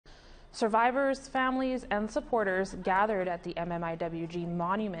Survivors, families, and supporters gathered at the MMIWG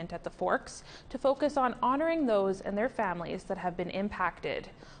monument at the Forks to focus on honoring those and their families that have been impacted.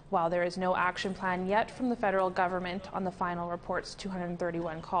 While there is no action plan yet from the federal government on the final report's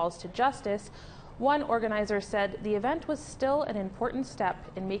 231 calls to justice, one organizer said the event was still an important step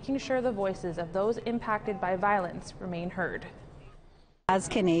in making sure the voices of those impacted by violence remain heard. As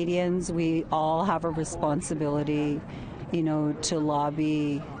Canadians, we all have a responsibility, to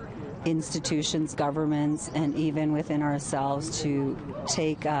lobby institutions, governments, and even within ourselves to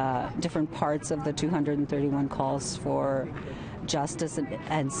take different parts of the 231 calls for justice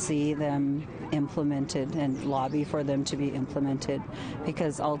and see them implemented and lobby for them to be implemented,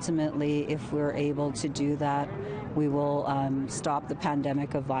 because ultimately if we're able to do that, we will stop the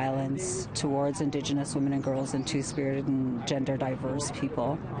pandemic of violence towards Indigenous women and girls and two-spirited and gender diverse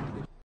people.